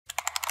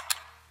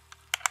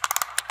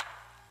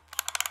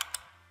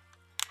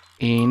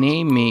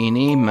Eeny,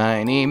 meeny,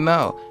 miny,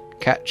 mo.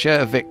 Catch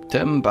a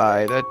victim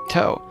by the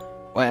toe.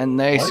 When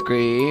they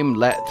scream,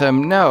 let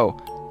them know.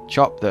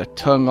 Chop the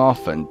tongue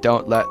off and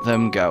don't let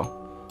them go.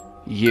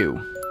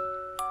 You.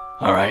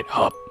 Alright,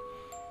 Hop.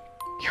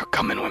 You're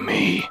coming with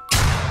me.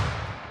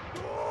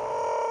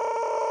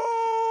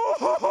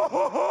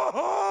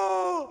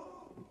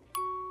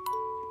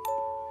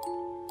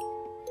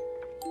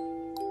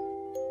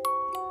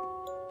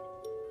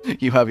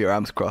 You have your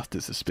arms crossed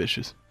is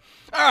suspicious.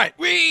 Alright,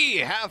 we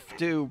have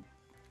to...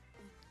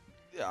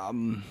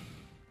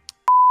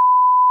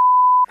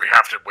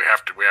 We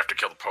have to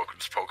kill the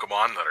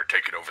Pokemon that are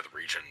taking over the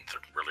region.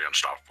 They're really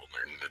unstoppable.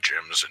 They're in the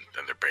gyms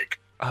and they're big.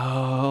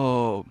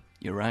 Oh,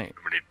 you're right.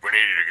 We need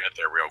you to get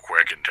there real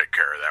quick and take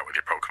care of that with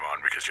your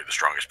Pokemon because you're the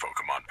strongest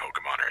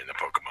Pokemoner in the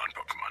Pokemon.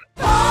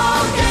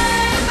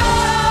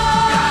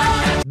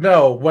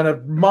 No, when a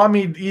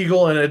mommy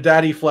eagle and a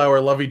daddy flower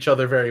love each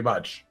other very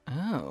much.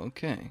 Oh,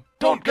 okay.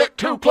 Don't get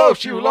too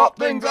close, you lot.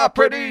 Things are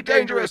pretty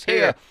dangerous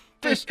here.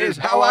 This is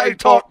how I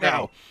talk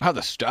now. Are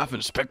the staff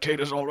and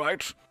spectators all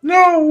right?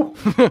 No!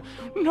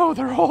 No,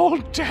 they're all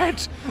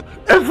dead.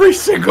 Every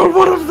single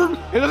one of them!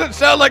 It doesn't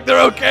sound like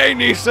they're okay,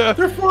 Nisa.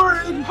 They're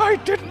fine! I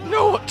didn't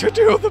know what to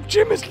do. The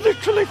gym is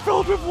literally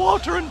filled with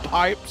water and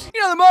pipes.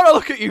 You know, the more I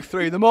look at you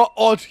three, the more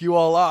odd you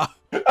all are.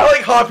 I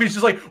like Hoppy's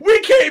just like,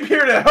 we came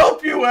here to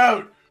help you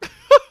out!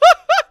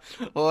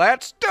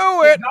 Let's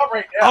do it! Not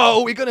right now.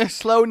 Oh, we're gonna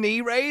slow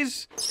knee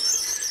raise?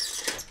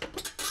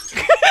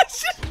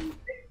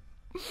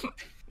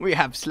 We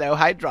have slow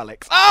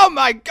hydraulics. Oh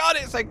my god,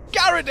 it's a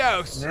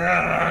Gyarados!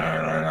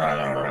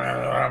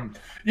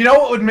 You know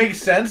what would make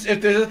sense?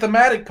 If there's a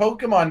thematic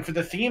Pokemon for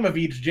the theme of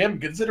each gym,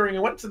 considering we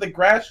went to the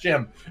grass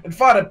gym and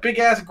fought a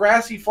big-ass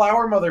grassy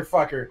flower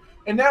motherfucker.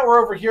 And now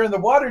we're over here in the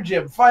water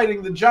gym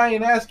fighting the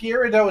giant-ass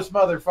Gyarados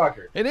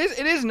motherfucker. It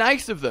is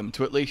nice of them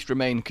to at least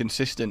remain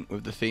consistent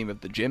with the theme of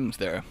the gyms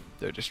they're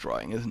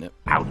destroying, isn't it?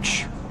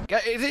 Ouch.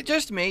 Is it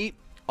just me,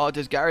 or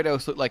does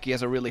Gyarados look like he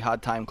has a really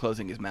hard time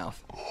closing his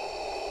mouth?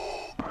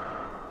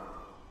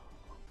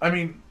 I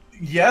mean,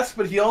 yes,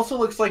 but he also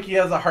looks like he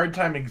has a hard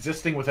time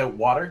existing without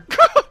water.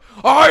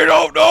 I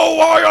don't know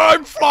why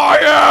I'm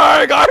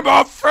flying! I'm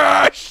a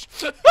fish!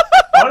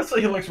 Honestly,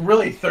 he looks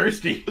really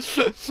thirsty.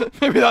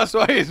 Maybe that's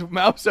why his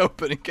mouth's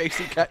open, in case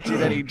he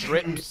catches any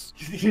drips.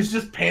 He's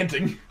just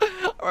panting.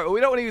 Alright, well, we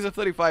don't want to use a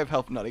 35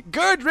 health nutty.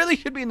 Good really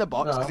should be in the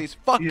box, because he's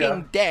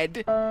fucking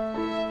dead. But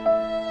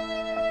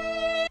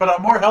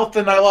I'm more health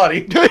than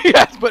Nilottie.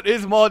 Yes, but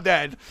is more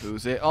dead.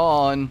 Who's it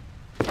on?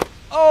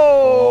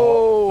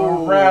 Oh!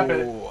 A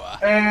rabbit.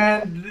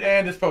 And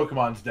his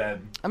Pokemon's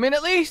dead. I mean,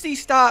 at least he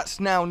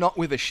starts now not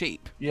with a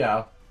sheep.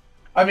 Yeah.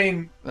 I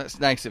mean... That's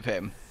nice of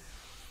him.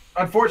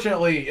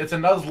 Unfortunately, it's a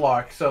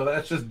Nuzlocke, so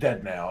that's just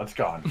dead now. It's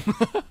gone.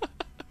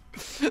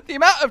 The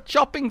amount of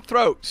chopping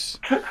throats.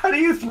 How do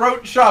you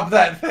throat chop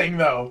that thing,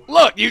 though?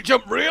 Look, you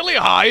jump really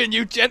high and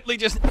you gently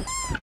just...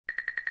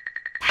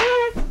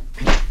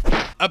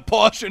 a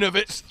portion of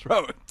its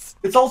throat.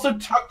 It's also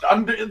tucked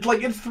under,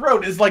 like its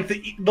throat is like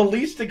the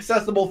least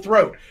accessible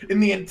throat in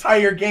the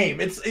entire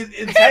game. Its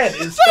head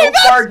is so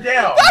far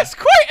down. That's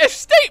quite a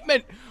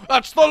statement.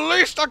 That's the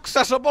least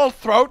accessible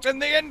throat in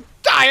the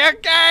entire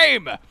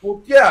game.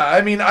 Well, yeah,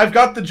 I mean, I've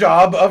got the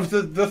job of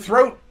the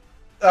throat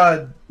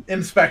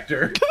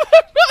inspector.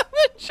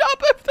 The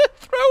job of the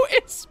throat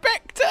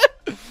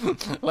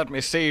inspector. Let me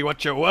see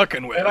what you're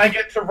working with. And I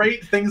get to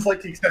rate things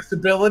like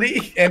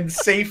accessibility and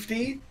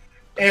safety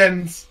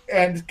and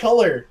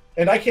color.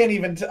 And I can't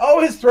even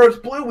oh, his throat's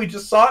blue. We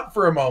just saw it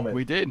for a moment.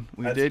 We did.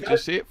 We did good.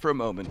 just see it for a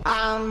moment.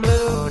 I'm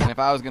blue. And if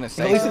I was going to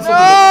say...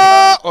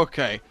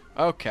 Okay.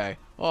 Okay.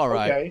 All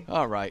right. Okay.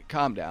 All right.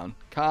 Calm down.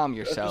 Calm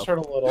yourself. Just hurt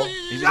a little.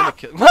 He's going to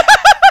kill...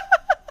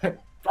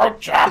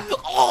 Throat chop.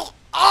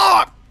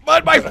 Oh,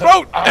 but my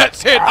throat!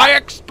 That's it! I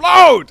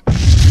explode!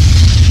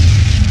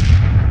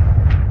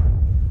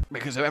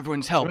 Because of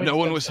everyone's help, no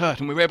one was hurt,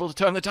 and we were able to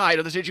turn the tide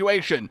of the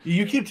situation.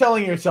 You keep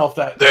telling yourself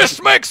that.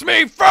 This makes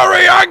me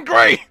very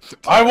angry!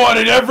 I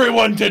wanted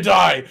everyone to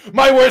die!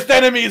 My worst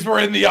enemies were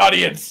in the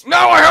audience!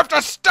 Now I have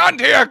to stand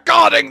here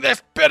guarding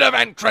this bit of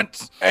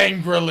entrance!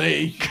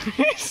 Angrily.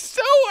 He's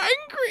so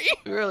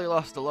angry! We really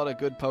lost a lot of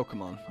good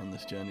Pokemon on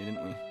this journey,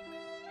 didn't we?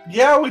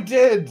 Yeah, we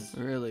did!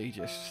 Really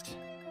just...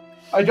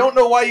 I don't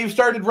know why you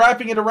started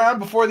wrapping it around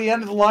before the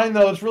end of the line,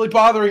 though. It's really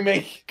bothering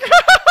me.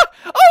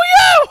 Oh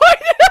yeah! Why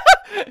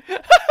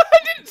I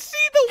didn't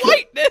see the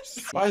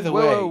whiteness! By the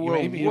way, you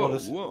may be able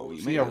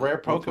to see a rare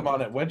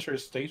Pokemon at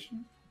Winter's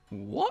Station.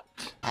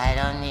 What? I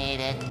don't need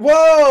it.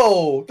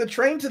 Whoa! The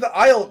train to the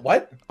Isle...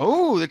 What?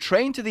 Oh, the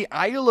train to the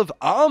Isle of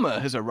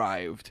Armor has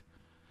arrived.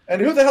 And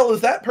who the hell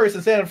is that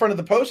person standing in front of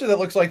the poster that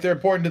looks like they're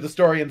important to the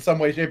story in some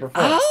way, shape, or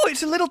form? Oh,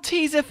 it's a little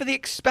teaser for the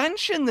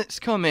expansion that's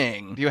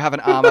coming. Do you have an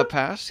armor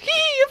pass?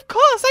 Of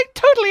course, I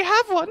totally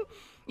have one.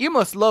 You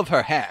must love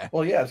her hair.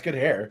 Well, yeah, it's good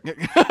hair.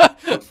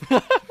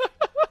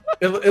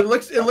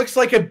 It looks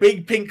like a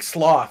big pink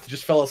sloth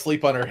just fell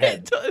asleep on her head.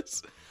 It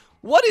does.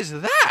 What is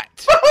that?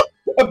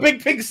 A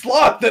big pink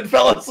sloth that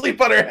fell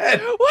asleep on her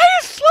head. Why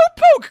has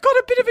Slowpoke got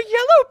a bit of a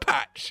yellow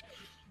patch?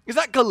 Is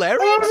that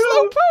Galarian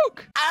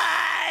Slowpoke?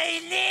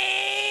 I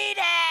need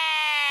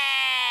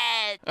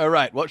it!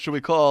 Alright, what should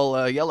we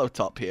call Yellow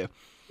Top here?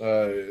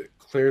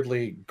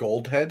 Clearly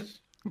Goldhead.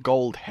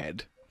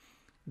 Goldhead.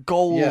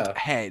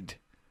 Goldhead.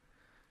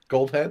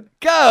 Goldhead?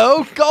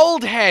 Go,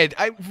 Goldhead!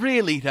 I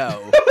really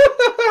though.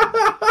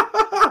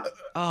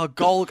 Oh,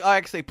 Golg. I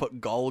actually put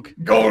Golg.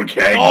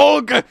 Golgeg!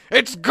 Golg!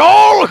 It's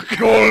Golg!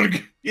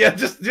 Golg! Yeah,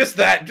 just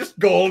that. Just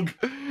Golg.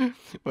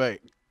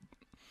 Wait.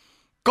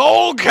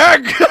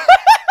 Golgeg!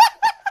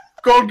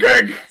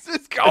 Golgeg!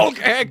 It's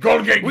Golgeg!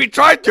 Golgeg! We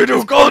tried to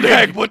do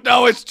Golgeg, but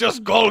now it's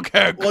just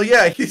Golgeg. Well,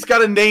 yeah, he's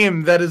got a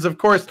name that is, of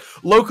course,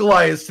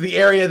 localized to the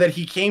area that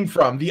he came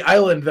from, the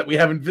island that we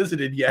haven't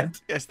visited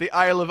yet. Yes, the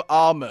Isle of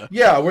Armor.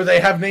 Yeah, where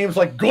they have names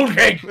like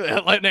Golgeg.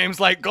 Like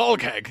names like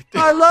Golgeg.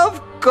 I love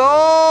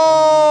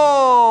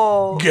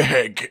gold!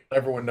 Gag.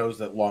 Everyone knows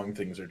that long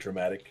things are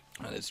traumatic.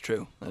 That is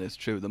true. That is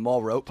true. The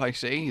more rope I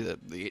see, the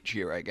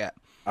itchier I get.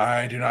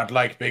 I do not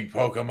like big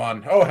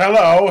Pokemon. Oh,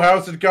 hello.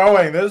 How's it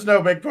going? There's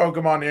no big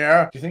Pokemon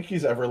here. Do you think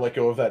he's ever let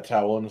go of that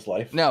towel in his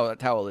life? No, that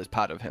towel is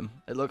part of him.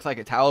 It looks like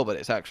a towel, but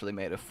it's actually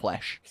made of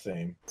flesh.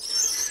 Same.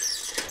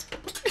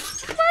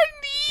 My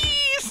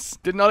knees!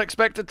 Did not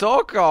expect to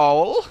talk,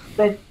 Owl.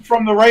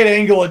 From the right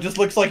angle, it just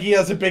looks like he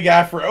has a big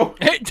afro.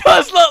 It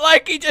does look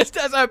like he just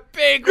has a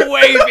big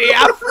wavy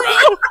afro.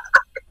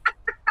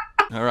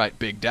 All right,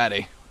 Big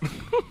Daddy.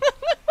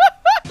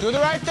 Do the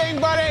right thing,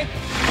 buddy!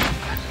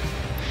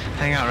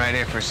 Hang out right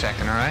here for a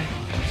second, all right?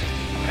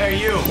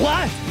 Hey, you.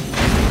 What?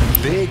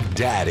 Big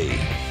Daddy.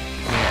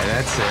 Yeah,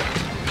 that's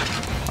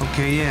it.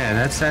 Okay,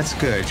 yeah, that's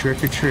good.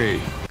 Trick or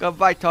treat.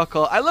 Goodbye,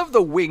 Taco. I love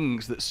the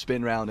wings that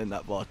spin round in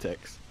that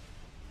vortex.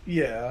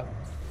 Yeah.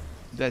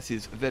 This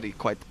is very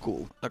quite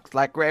cool. Looks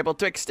like we're able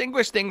to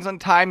extinguish things on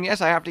time.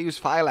 Yes, I have to use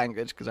fire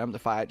language because I'm the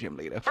fire gym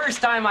leader.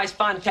 First time I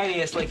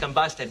spontaneously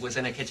combusted was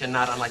in a kitchen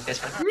not unlike this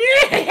one.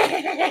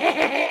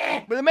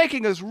 But they're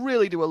making us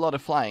really do a lot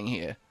of flying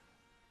here.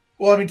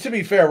 Well, I mean, to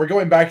be fair, we're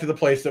going back to the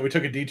place that we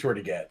took a detour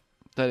to get.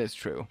 That is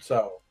true.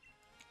 So,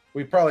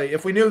 we probably,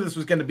 if we knew this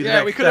was going to be the Yeah,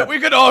 next we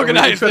could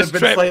organize this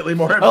trip slightly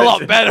more a lot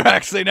efficient. better,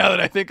 actually, now that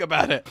I think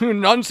about it.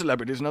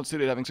 Non-celebrities not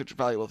suited having such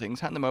valuable things.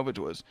 Hand them over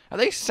to us. Are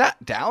they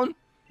sat down?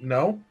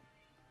 No.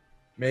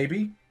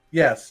 Maybe.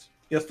 Yes.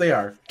 Yes, they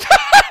are.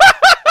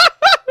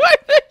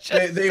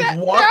 They've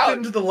walked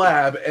into the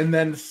lab and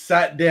then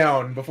sat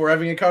down before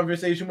having a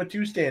conversation with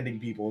two standing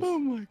peoples. Oh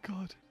my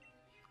god.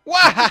 Wow!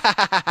 Look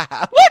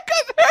at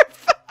their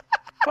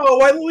Oh,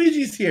 why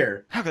Luigi's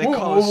here? How can they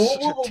call us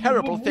such a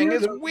terrible thing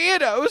as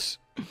weirdos?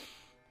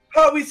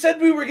 Oh, we said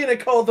we were going to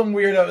call them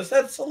weirdos.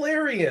 That's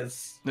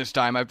hilarious. This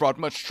time I brought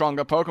much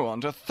stronger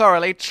Pokemon to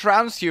thoroughly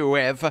trance you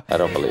with. I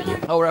don't believe you.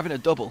 Oh, we're having a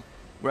double.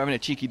 We're having a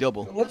cheeky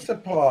double. What's the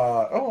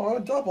paw? Oh,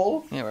 a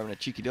double. Yeah, we're having a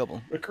cheeky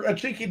double. A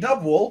cheeky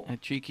double. A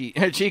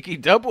cheeky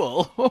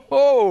double. Ho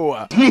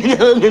ho!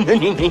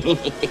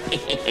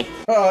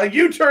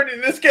 You turned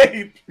and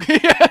escape.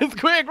 Yes,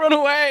 quick, run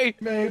away!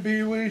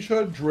 Maybe we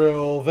should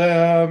drill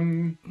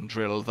them.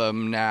 Drill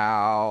them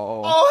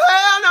now. Oh,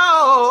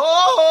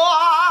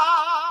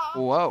 hell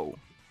no! Whoa.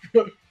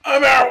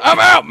 I'm out. I'm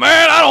out,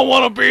 man! I don't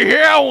want to be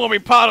here! I want to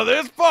be part of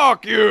this!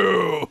 Fuck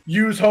you!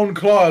 Use hone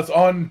claws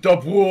on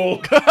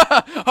Dubwool.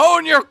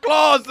 Hone your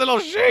claws, little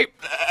sheep!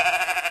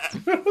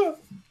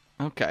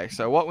 Okay,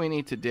 so what we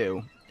need to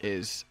do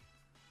is...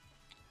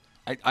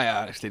 I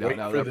honestly don't Wait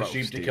know. for They're the both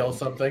sheep to steel. kill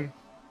something.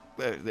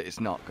 It's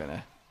not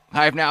gonna.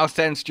 I've now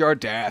sensed your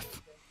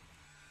death.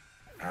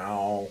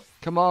 Ow.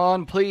 Come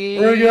on, please.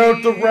 Bring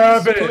out the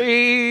rabbit.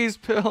 Please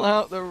pull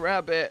out the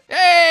rabbit.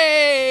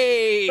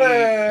 Hey!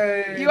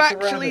 Hey, You it's a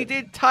actually rabbit.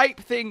 did type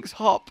things,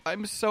 Hop.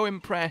 I'm so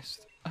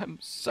impressed. I'm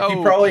so...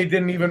 He probably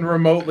didn't even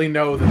remotely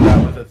know that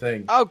that was a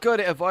thing. Oh, good.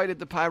 It avoided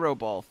the pyro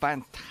ball.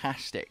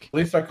 Fantastic. At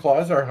least our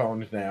claws are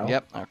honed now.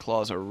 Yep, our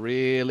claws are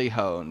really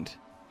honed.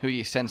 Who are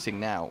you sensing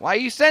now? Why are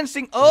you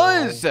sensing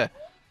us?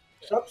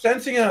 Stop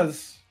sensing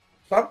us.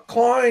 Stop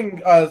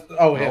clawing us.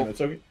 Oh, him. Nope.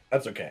 It's okay.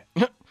 That's okay.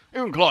 You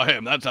can claw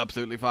him, that's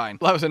absolutely fine.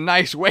 That was a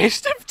nice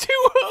waste of 2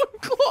 home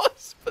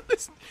claws, but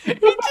this, he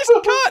just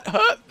can't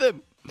hurt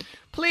them.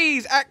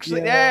 Please, actually,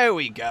 Yeah. there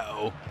we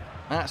go.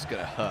 That's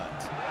gonna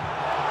hurt.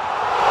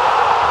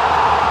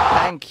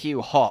 Thank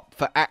you, Hop,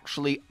 for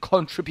actually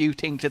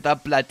contributing to the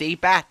bloody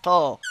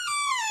battle.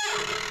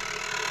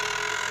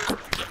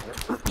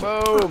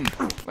 Boom.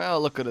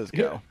 Well, look at us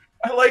go.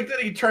 I like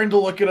that he turned to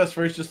look at us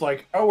first, just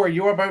like, oh, are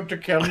you about to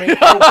kill me?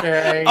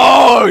 Okay.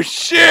 Oh,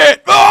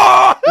 shit!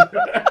 Ah!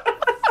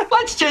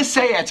 Let's just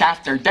say it's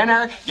after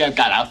dinner, you've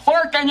got a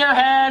fork in your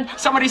hand,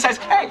 somebody says,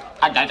 hey,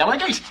 I got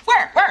the geese.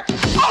 Where?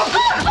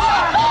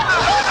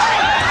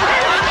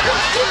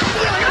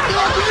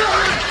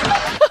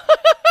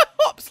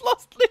 Hop's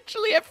lost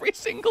literally every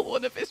single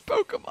one of his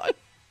Pokemon.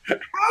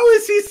 How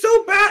is he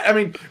so bad? I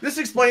mean, this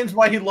explains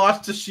why he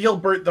lost to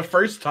Shieldbert the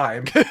first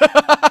time.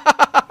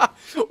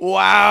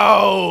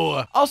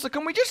 Wow. Also,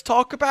 can we just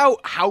talk about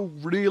how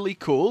really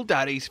cool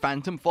Daddy's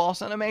Phantom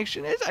Force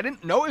animation is? I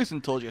didn't notice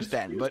until just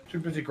then, but... Too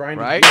busy grinding.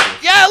 Right?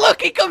 Yeah,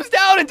 look, he comes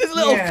down and does a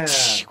little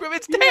with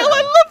its tail.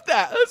 I love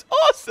that. That's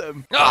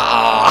awesome.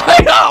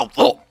 I know.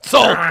 Oh,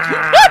 soul.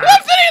 I love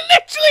that it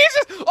literally is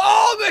just...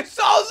 Oh, my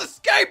soul's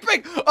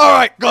escaping. All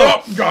right, go.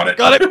 Oh, got it.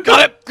 Got it.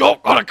 Go.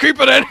 Gotta keep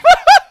it in.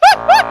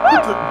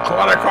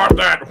 Glad I caught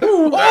that.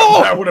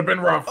 That would have been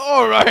rough.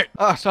 All right.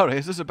 Oh, sorry.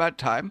 Is this a bad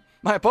time?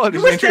 My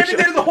apologies. You were standing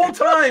there the whole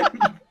time.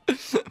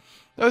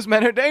 Those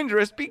men are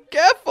dangerous. Be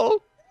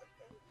careful.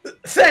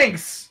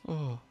 Thanks.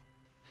 Oh.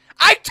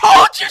 I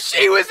told you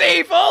she was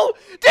evil.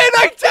 Didn't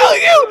I tell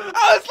you?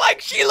 I was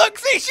like, she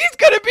looks like she's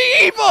gonna be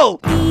evil.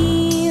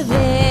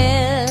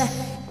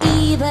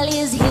 Evil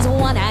is his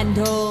one and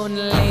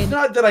only. It's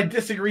not that I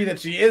disagree that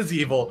she is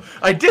evil.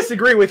 I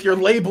disagree with your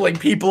labeling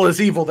people as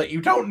evil that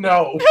you don't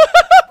know.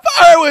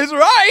 I was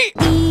right.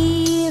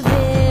 Evil.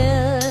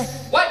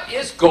 What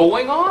is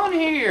going on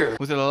here?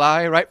 Was it a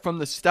lie right from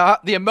the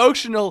start? The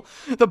bond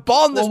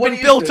that's what been do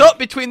you built think? up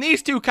between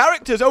these two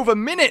characters over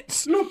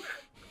minutes. Look,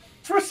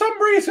 for some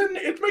reason,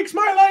 it makes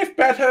my life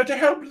better to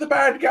help the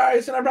bad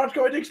guys, and I'm not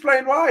going to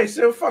explain why,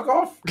 so fuck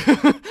off.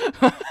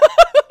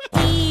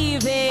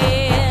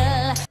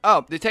 Evil.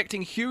 Oh,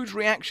 detecting huge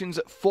reactions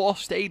at 4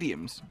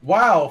 stadiums.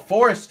 Wow,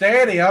 4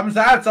 stadiums,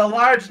 that's a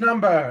large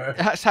number.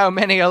 That's how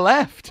many are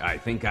left. I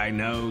think I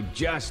know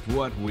just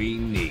what we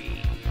need.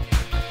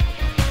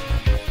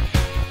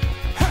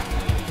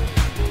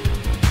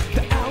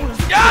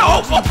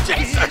 Yeah, oh,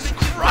 Jesus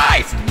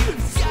Christ!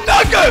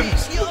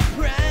 Nuggums!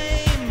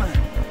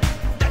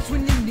 That's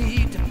when you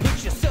need to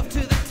put yourself to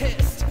the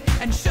test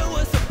and show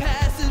us a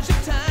passage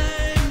of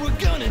time. We're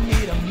gonna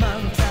need a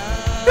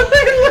montage.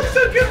 It looks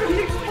so good when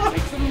he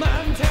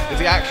explains. Is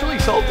he actually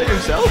salted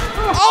himself?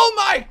 Oh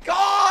my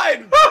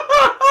God!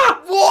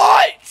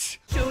 What?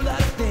 Show a lot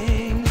of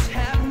things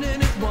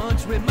happening at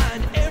once.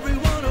 Remind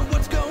everyone of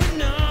what's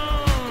going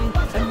on.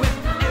 And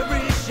with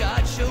every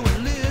shot, show a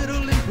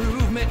little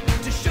improvement.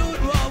 To show it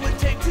raw would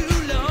take too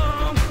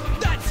long.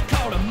 That's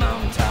called a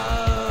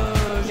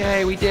montage.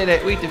 Yay, we did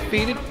it. We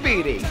defeated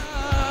Beatty.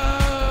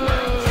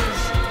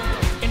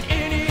 And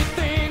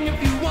anything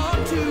if you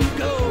want to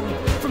go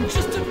from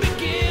just a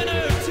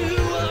beginner to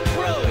a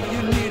pro,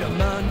 you need a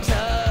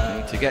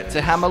montage. To get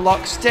to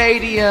Hammerlock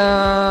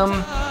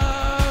Stadium.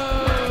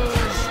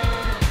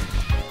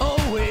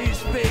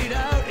 Always fade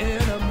out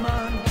in a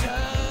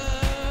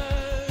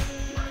montage.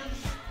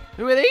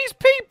 Who are these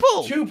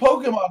people? 2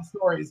 Pokemon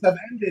stories have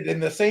ended in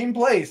the same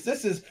place.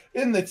 This is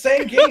in the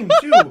same game,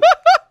 too.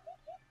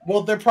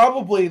 Well, they're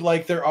probably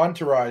like their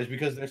entourage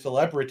because they're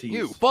celebrities.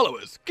 You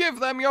followers, give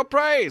them your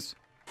praise.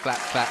 Clap,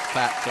 clap,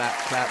 clap, clap,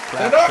 clap,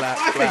 They're clap, not clap,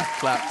 clapping. clap,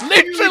 clap.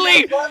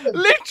 Literally, clapping.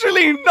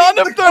 literally none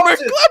of them are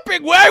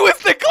clapping. Where was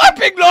the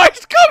clapping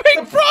noise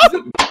coming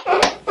from?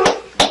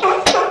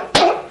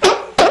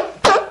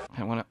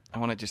 I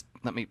wanna just,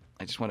 let me,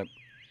 I just wanna,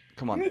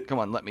 come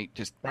on, let me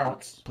just,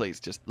 Bounce. please,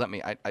 just let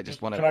me, I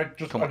just wanna, Can I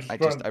just- come I on,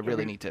 just I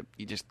really need to,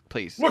 you just,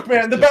 please. Look,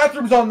 man, the just-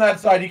 bathroom's on that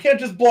side. You can't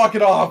just block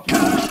it off.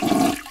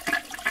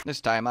 This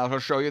time I will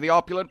show you the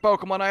opulent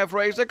Pokemon I have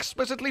raised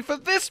explicitly for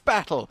this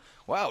battle.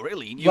 Wow,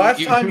 really?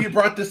 Last time you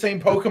brought the same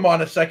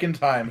Pokemon a second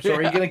time. So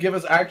are you gonna give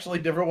us actually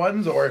different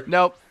ones, or?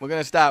 Nope. We're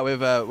gonna start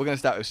with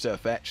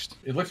Sirfetch'd.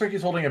 It looks like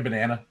he's holding a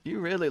banana. You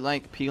really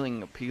like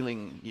peeling.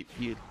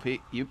 You.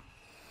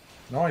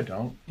 No, I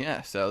don't.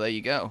 Yeah. So there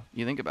you go.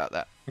 You think about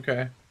that.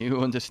 Okay.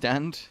 You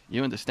understand?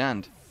 You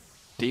understand?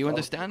 Do you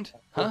understand?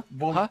 Huh?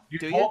 Well, Huh? you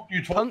Do told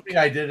you? told me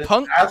I did.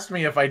 Punk. Asked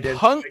me if I did.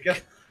 Punk. I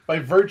guess by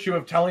virtue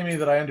of telling me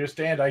that I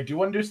understand, I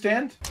do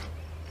understand.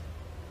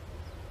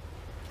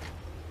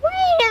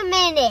 Wait a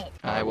minute.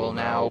 I will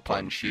now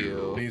punch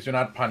you. Please do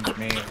not punch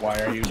me. Why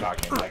are you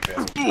talking like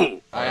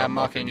this? I am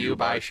mocking you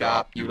by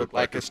shop. You look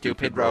like a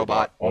stupid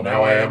robot. Well,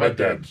 now I am a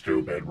dead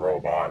stupid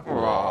robot.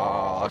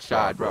 Raw,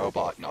 sad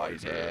robot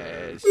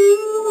noises.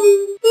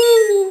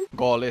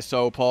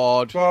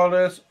 Golisopod.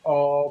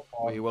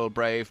 We will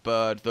brave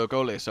bird the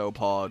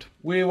Golisopod.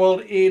 We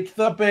will eat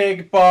the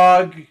big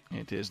bug.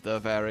 It is the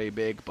very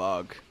big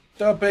bug.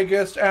 The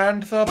biggest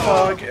and the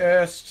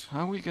buggiest.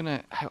 Are we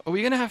gonna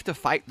have to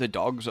fight the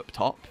dogs up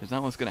top? Is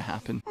that what's gonna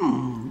happen?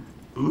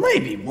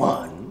 Maybe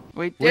one.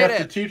 We We did have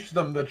to it! teach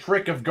them the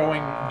trick of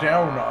going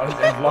down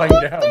and lying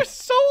down. Their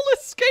soul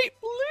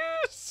escaped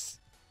loose!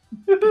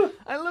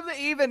 I love that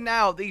even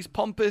now, these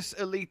pompous,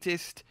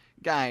 elitist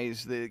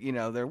guys,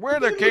 we're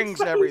the kings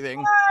and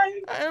everything.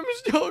 I'm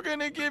still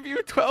gonna give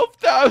you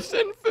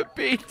 12,000 for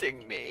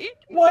beating me.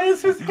 Why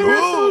is his hair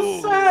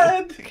so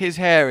sad? His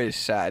hair is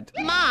sad.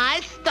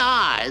 My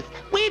stars!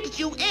 Where did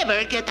you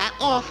ever get that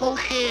awful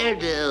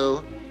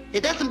hairdo?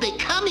 It doesn't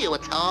become you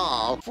at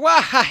all.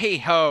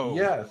 Fwahahi-ho!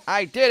 Yes.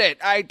 I did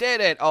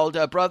it,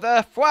 older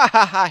brother.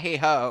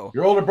 Fwahahi-ho!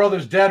 Your older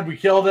brother's dead. We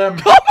killed him.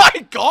 Oh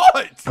my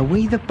God! Are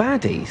we the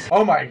baddies?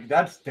 Oh my,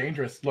 that's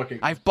dangerous looking.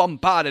 I've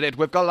bombarded it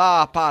with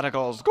Galar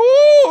particles.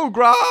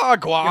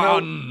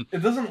 Goo-gra-guan! You know, it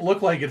doesn't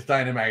look like it's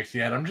Dynamax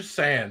yet. I'm just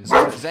saying.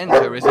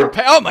 Zamazenta is in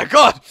pain. Oh my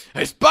God!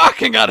 It's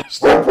barking at us!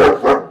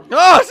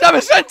 Oh,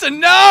 Zamazenta,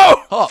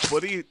 no! Hop,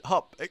 what are you...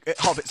 Hop,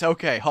 Hop, it's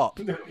okay, Hop.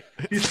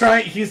 He's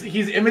trying,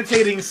 he's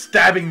imitating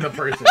stabbing the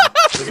person.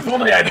 Like, if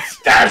only I'd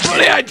stabbed you. If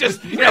only I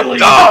just,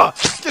 really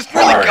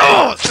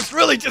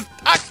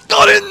I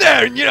got in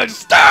there and, just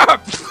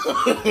stab!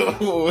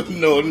 Oh,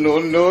 no.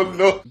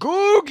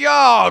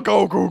 Googya,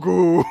 go, goo,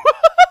 goo.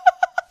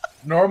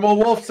 Normal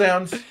wolf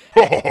sounds.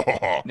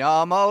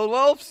 Normal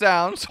wolf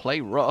sounds.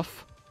 Play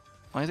rough.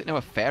 Why is it now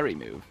a fairy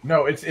move?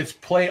 No, it's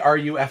play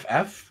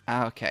RUFF.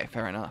 Ah, okay,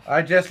 fair enough.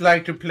 I just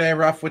like to play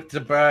rough with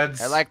the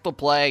birds. I like to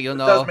play, It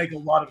does make a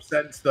lot of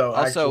sense, though,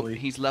 Also, actually.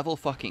 he's level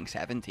fucking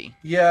 70.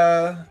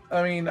 Yeah,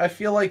 I mean, I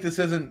feel like this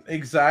isn't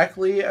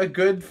exactly a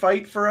good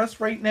fight for us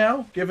right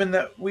now, given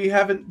that we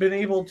haven't been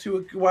able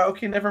to... Well,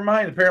 okay, never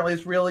mind. Apparently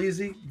it's real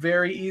easy.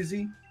 Very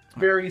easy.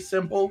 Very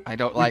simple. I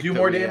don't like We do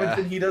more damage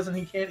than he does and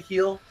he can't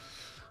heal.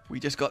 We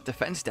just got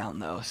defense down,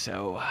 though,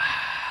 so...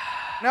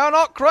 No,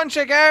 not crunch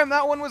again.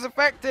 That one was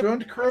effective.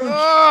 Don't crunch.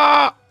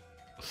 Ah!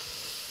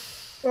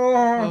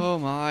 Oh. Oh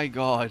my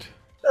god.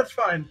 That's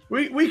fine.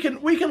 We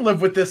can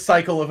live with this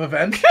cycle of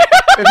events.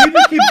 If he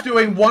just keeps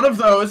doing one of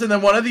those and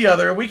then one of the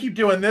other, we keep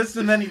doing this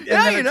and then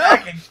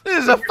attacking.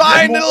 This is a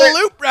fine little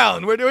loop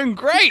round. We're doing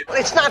great.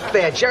 It's not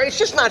fair, Jerry. It's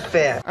just not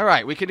fair. All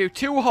right, we can do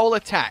 2 whole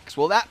attacks.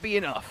 Will that be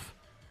enough?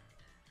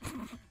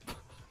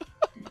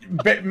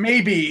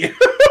 Maybe.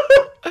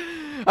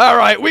 All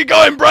right, we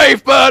going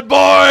brave bird,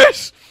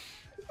 boys.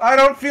 I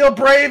don't feel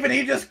brave, and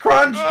he just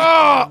crunched.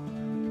 Oh,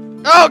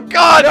 oh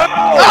God! No!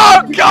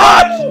 Oh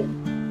God!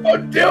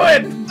 Don't do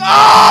it!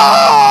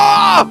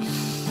 Oh!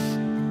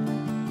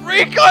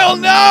 Recoil,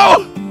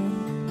 no!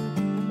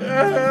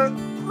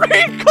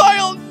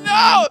 Recoil,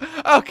 no!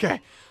 Okay.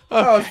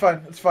 Oh, it's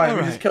fine. It's fine. All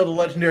We right. just killed a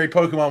legendary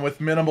Pokemon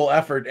with minimal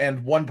effort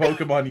and 1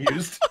 Pokemon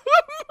used.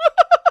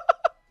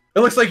 It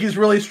looks like he's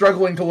really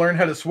struggling to learn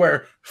how to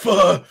swear.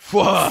 Bark,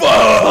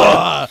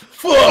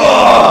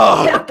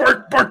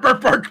 bark, bark,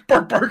 bark, bark,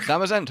 bark, bark.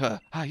 Zamazenta,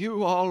 are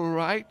you all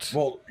right?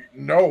 Well,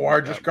 no, I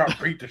just got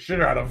beat the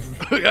shit out of.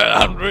 Yeah,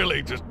 I'm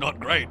really just not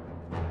great.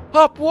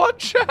 Hop,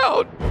 watch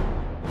out!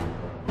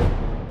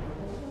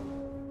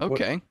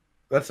 Okay. What?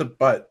 That's a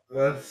butt.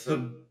 That's a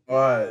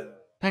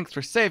butt. Thanks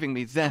for saving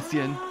me,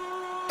 Zessian.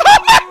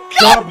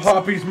 Stop,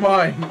 Hoppy's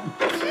mine.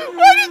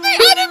 Why did they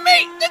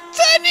animate the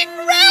turning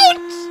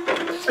rounds?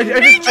 I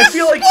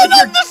feel like if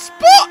you're on the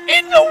spot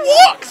in the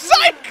walk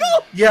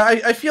cycle. Yeah,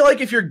 I feel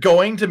like if you're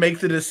going to make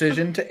the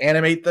decision to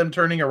animate them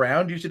turning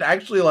around, you should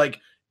actually like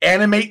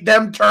animate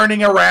them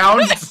turning around.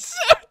 That's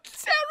so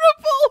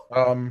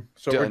terrible.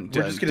 So we're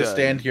just gonna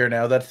stand here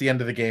now. That's the end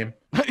of the game.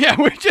 Yeah,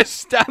 we just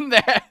stand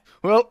there.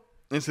 Well,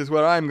 this is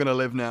where I'm gonna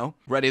live now.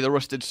 Ready the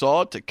rusted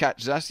sword to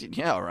catch Zacian?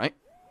 Yeah, all right.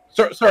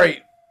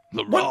 Sorry.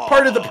 What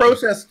part of the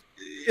process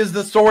is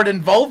the sword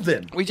involved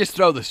in? We just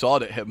throw the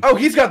sword at him. Oh,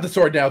 he's got the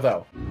sword now,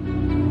 though.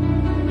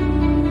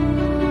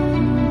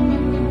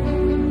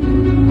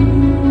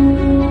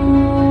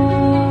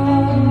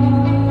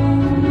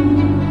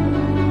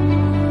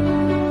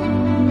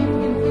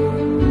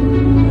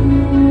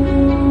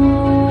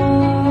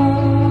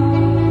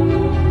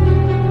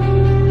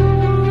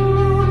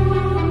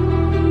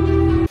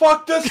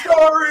 Fuck the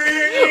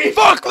story!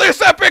 Fuck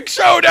this epic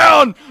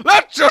showdown!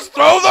 Let's just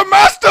throw the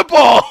Master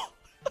Ball!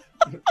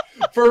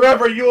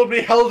 Forever you will be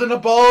held in a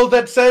ball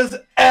that says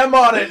M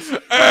on it.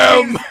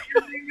 M!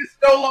 Your name is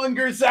no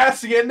longer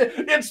Zacian,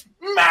 it's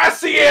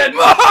Massian!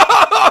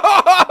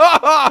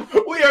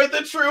 We are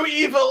the true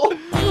evil!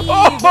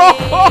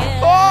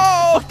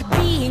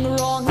 Being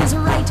wrong is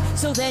right,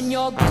 so then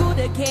you're good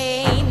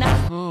again.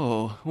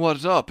 Oh,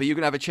 what's up? Are you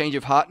gonna have a change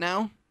of heart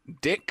now?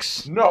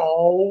 Dicks?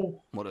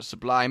 No. What a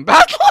sublime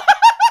battle!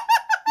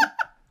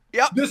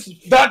 Yep.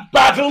 That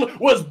battle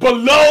was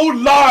below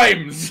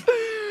limes!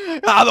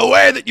 The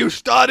way that you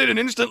started and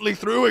instantly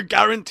threw a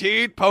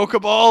guaranteed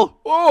Pokeball.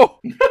 Oh!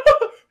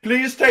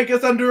 Please take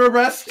us under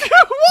arrest.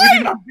 We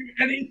did not do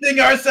anything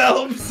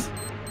ourselves.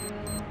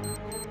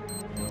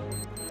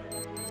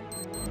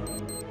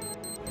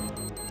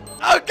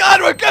 Oh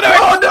God, we're gonna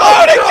explode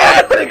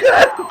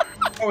again!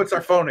 Oh, it's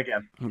our phone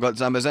again. I've got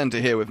Zamazenta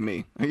here with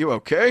me. Are you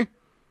okay?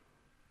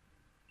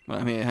 Well,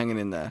 I'm here hanging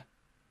in there.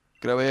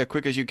 Get over here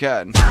quick as you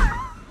can.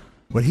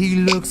 Well, he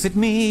looks at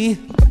me,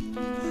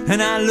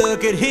 and I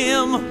look at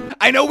him.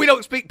 I know we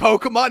don't speak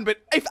Pokemon,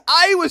 but if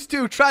I was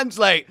to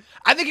translate,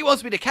 I think he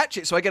wants me to catch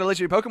it so I get a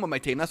legendary Pokemon on my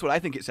team. That's what I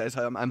think it says.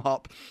 I'm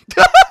Hop.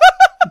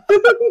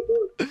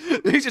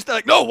 He's just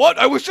like, no, what?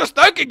 I was just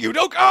thanking you.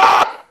 Don't.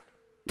 Ah!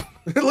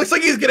 It looks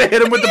like he's gonna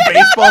hit him with the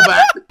baseball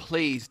bat.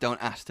 Please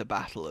don't ask to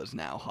battle us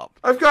now, Hop.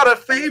 I've got a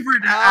favor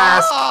to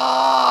ask.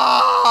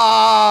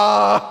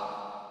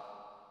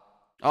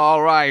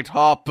 All right,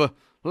 Hop.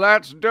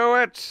 Let's do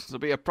it. This'll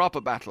be a proper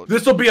battle.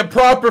 This'll be a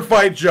proper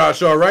fight,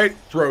 Josh, alright?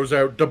 Throws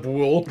out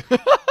Dabool.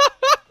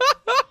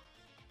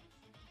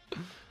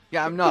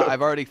 Yeah, I'm not.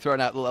 I've already thrown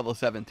out the level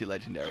 70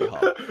 legendary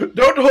Hop.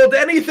 Don't hold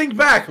anything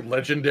back.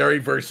 Legendary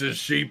versus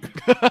sheep.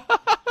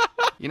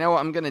 You know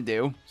what I'm gonna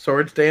do?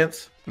 Swords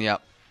dance?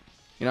 Yep.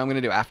 You know what I'm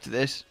gonna do after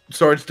this?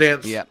 Swords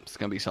dance? Yep, it's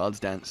gonna be Swords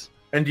Dance.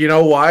 And you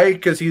know why?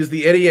 Because he's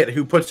the idiot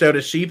who puts out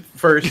a sheep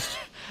first.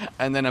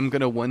 And then I'm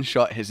gonna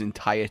one-shot his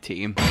entire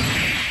team.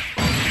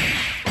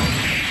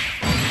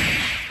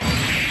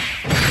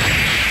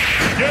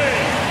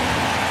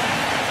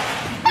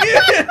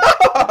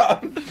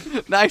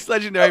 Nice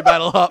legendary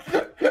battle hop.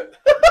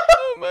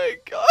 Oh my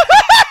god.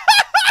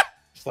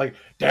 It's like,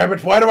 damn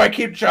it, why do I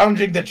keep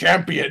challenging the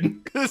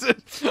champion?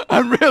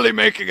 I'm really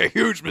making a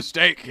huge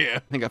mistake here. I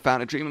think I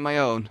found a dream of my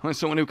own. I'm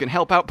someone who can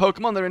help out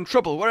Pokemon that are in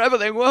trouble wherever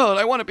they will.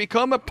 I want to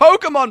become a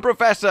Pokemon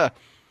professor.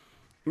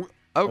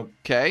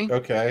 Okay.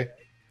 Okay.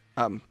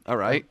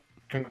 Alright.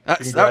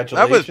 Congratulations.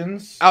 That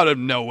was out of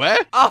nowhere.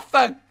 Oh,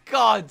 for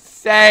God's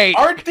sake.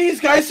 Aren't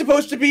these guys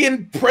supposed to be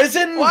in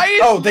prison? Why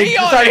is they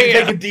Leon decided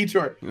here? to take a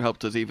detour. You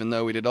helped us even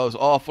though we did those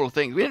awful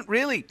things. We didn't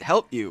really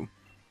help you.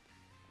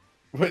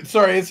 Wait,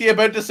 sorry, is he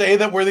about to say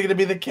that we're going to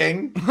be the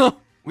king?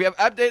 We have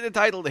updated the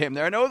title to him.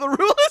 There are no other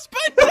rulers,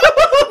 but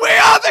we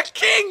are the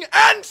king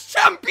and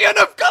champion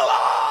of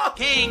Galar!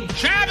 King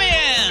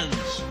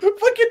Champions!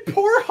 Fucking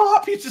poor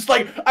Hop. He's just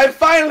like, I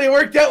finally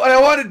worked out what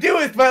I want to do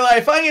with my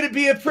life. I'm going to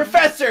be a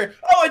professor.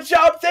 Oh, a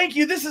job. Thank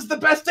you. This is the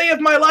best day of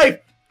my life.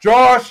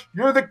 Josh,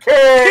 you're the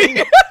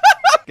king.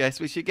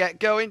 Guess we should get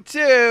going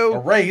too. A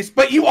race,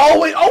 but you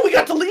always, we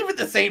got to leave at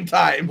the same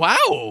time.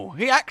 Wow.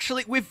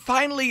 We've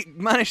finally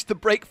managed to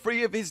break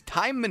free of his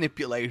time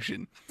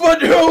manipulation. But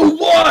who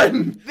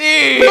won?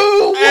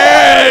 The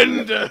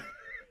end.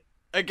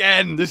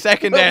 Again, the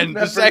second end.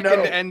 The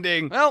second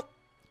ending. Well,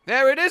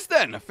 there it is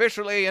then.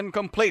 Officially and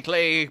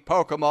completely,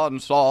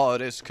 Pokemon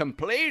Sword is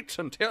complete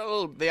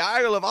until the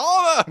Isle of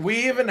Armor.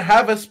 We even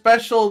have a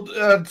special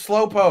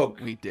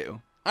Slowpoke. We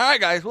do. All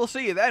right, guys, we'll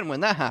see you then when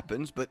that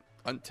happens, but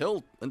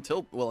until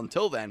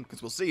then,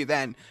 because we'll see you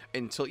then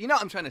until, you know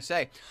what I'm trying to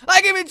say.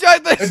 Like if you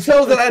enjoyed this.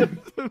 Until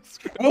then,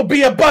 we'll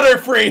be a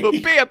Butterfree. We'll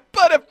be a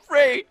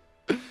Butterfree.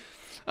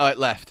 Oh, it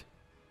left.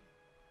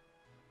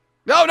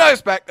 No,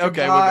 it's back.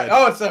 Okay, we're good.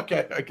 Oh, it's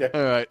okay. Okay.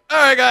 All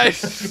right,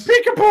 guys.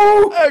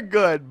 Peekaboo.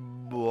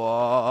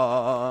 Goodbye.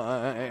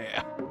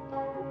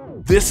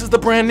 This is the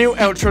brand new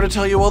outro to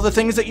tell you all the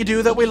things that you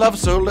do that we love.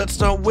 So let's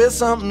start with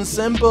something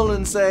simple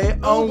and say,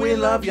 oh, we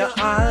love your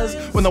eyes.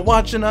 When they're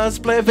watching us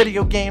play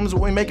video games,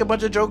 when we make a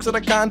bunch of jokes that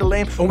are kinda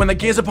lame, or when they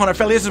gaze upon our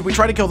failures as we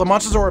try to kill the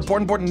monsters or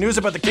report important news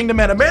about the Kingdom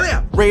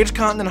Animalia. Rage,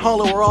 Continent,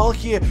 Hollow, we're all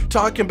here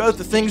talking about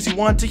the things you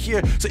want to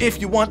hear. So if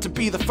you want to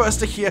be the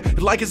first to hear,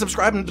 like and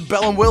subscribe and the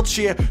bell and we'll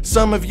cheer.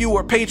 Some of you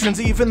are patrons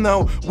even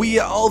though we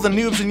are all the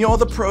noobs and you're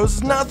the pros.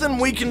 There's nothing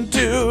we can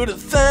do to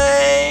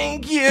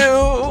thank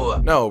you.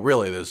 No,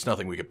 really, there's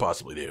nothing we could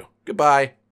possibly do. Goodbye.